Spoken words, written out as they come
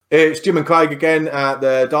It's Jim and Craig again at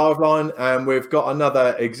the Dive Line, and we've got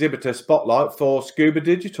another exhibitor spotlight for Scuba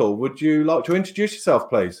Digital. Would you like to introduce yourself,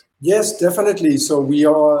 please? Yes, definitely. So we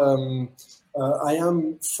are, I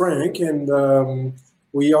am Frank, and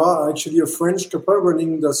we are actually a French couple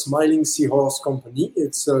running the Smiling Seahorse company.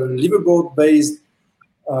 It's a liveaboard based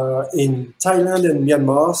in Thailand and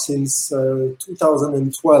Myanmar since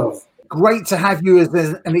 2012. Great to have you as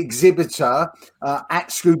an exhibitor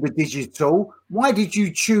at Scuba Digital. Why did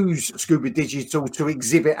you choose Scuba Digital to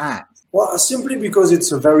exhibit at? Well, simply because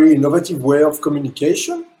it's a very innovative way of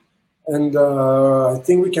communication. And I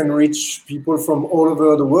think we can reach people from all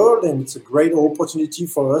over the world. And it's a great opportunity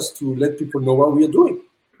for us to let people know what we are doing.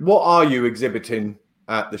 What are you exhibiting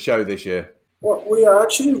at the show this year? Well, we are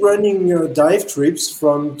actually running dive trips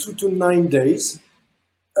from 2 to 9 days.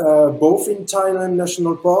 Both in Thailand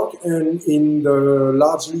National Park and in the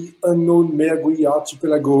largely unknown Mea Gui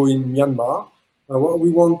archipelago in Myanmar. What we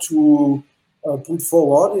want to put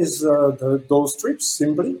forward is those trips,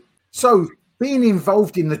 simply. So, being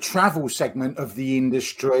involved in the travel segment of the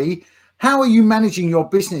industry, how are you managing your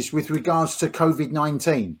business with regards to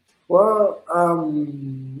COVID-19? Well,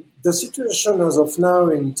 the situation as of now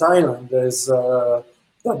in Thailand is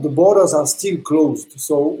that the borders are still closed,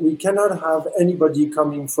 so we cannot have anybody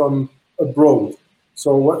coming from abroad.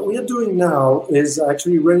 So what we are doing now is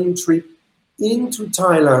actually running trip into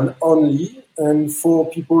Thailand only, and for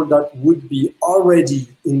people that would be already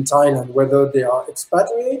in Thailand, whether they are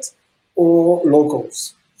expatriates or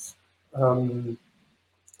locals. Due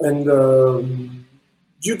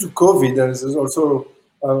to COVID, there's also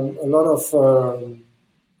a lot of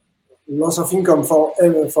loss of income for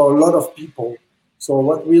a lot of people. So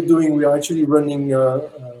what we're doing, we're actually running a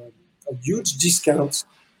huge discount,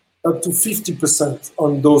 up to 50%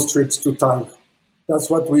 on those trips to Thailand. That's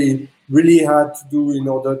what we really had to do in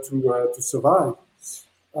order to survive.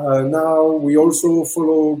 Now we also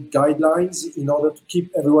follow guidelines in order to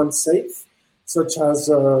keep everyone safe, such as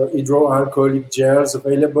hydroalcoholic gels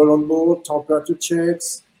available on board, temperature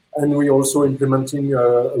checks, and we're also implementing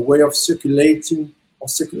a way of circulation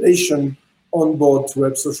on board to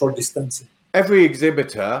help social distancing. Every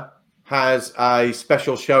exhibitor has a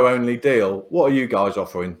special show-only deal. What are you guys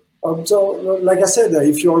offering? So, like I said,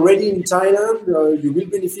 if you're already in Thailand, you will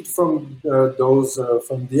benefit from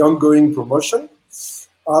from the ongoing promotion.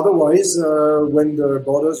 Otherwise, when the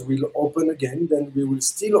borders will open again, then we will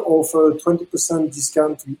still offer 20%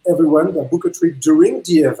 discount to everyone that book a trip during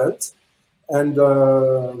the event. And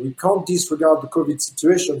we can't disregard the COVID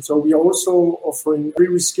situation. So we are also offering a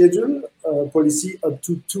reschedule policy up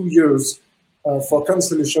to 2 years for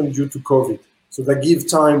cancellation due to COVID. So that gives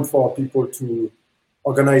time for people to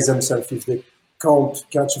organize themselves if they can't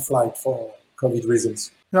catch a flight for COVID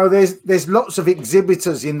reasons. No, there's lots of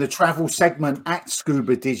exhibitors in the travel segment at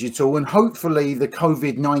Scuba Digital, and hopefully the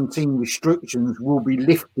COVID-19 restrictions will be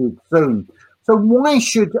lifted soon. So why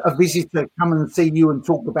should a visitor come and see you and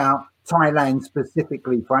talk about Thailand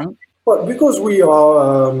specifically, Frank? Well, because we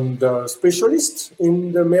are the specialists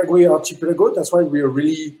in the Mea Gui archipelago. That's why we are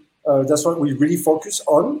really. That's what we really focus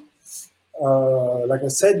on. Like I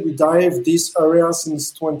said, we dive this area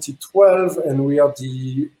since 2012, and we are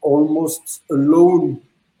the almost alone.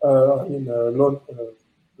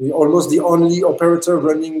 We're almost the only operator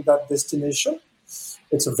running that destination.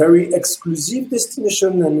 It's a very exclusive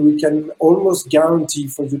destination, and we can almost guarantee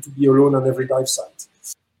for you to be alone on every dive site.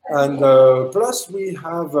 And plus, we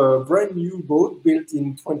have a brand new boat built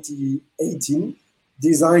in 2018,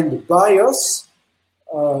 designed by us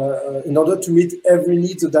in order to meet every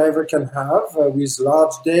need a diver can have, with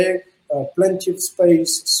large deck, plenty of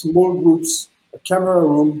space, small groups, a camera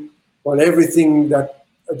room, everything that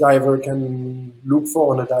a diver can look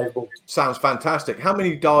for on a dive boat. Sounds fantastic. How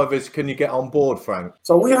many divers can you get on board, Frank?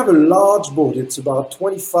 So we have a large boat. It's about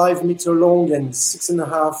 25 meters long and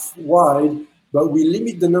 6.5 wide, but we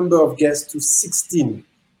limit the number of guests to 16,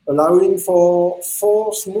 allowing for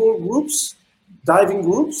 4 small groups, diving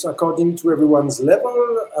groups, according to everyone's level,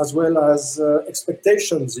 as well as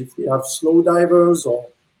expectations. If we have slow divers or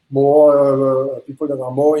more people that are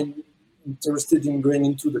more interested in going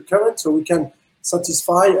into the current, so we can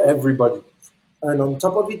satisfy everybody. And on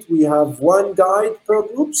top of it, we have 1 guide per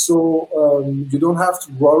group, so you don't have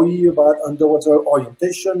to worry about underwater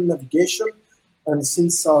orientation, navigation. And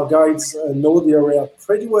since our guides know the area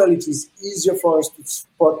pretty well, it is easier for us to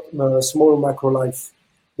spot small macrolife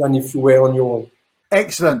than if you were on your own.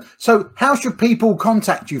 Excellent. So how should people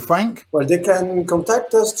contact you, Frank? Well, they can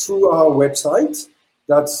contact us through our website.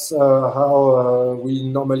 That's how we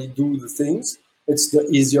normally do the things. It's the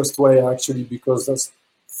easiest way, actually, because that's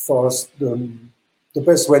for us the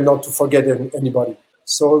best way not to forget anybody.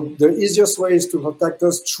 So the easiest way is to contact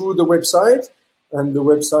us through the website. And the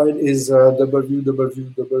website is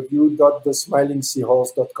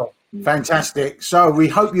www.thesmilingseahorse.com. Fantastic. So we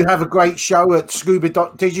hope you have a great show at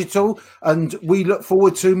Scuba.digital, and we look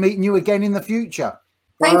forward to meeting you again in the future.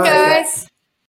 Thanks, guys.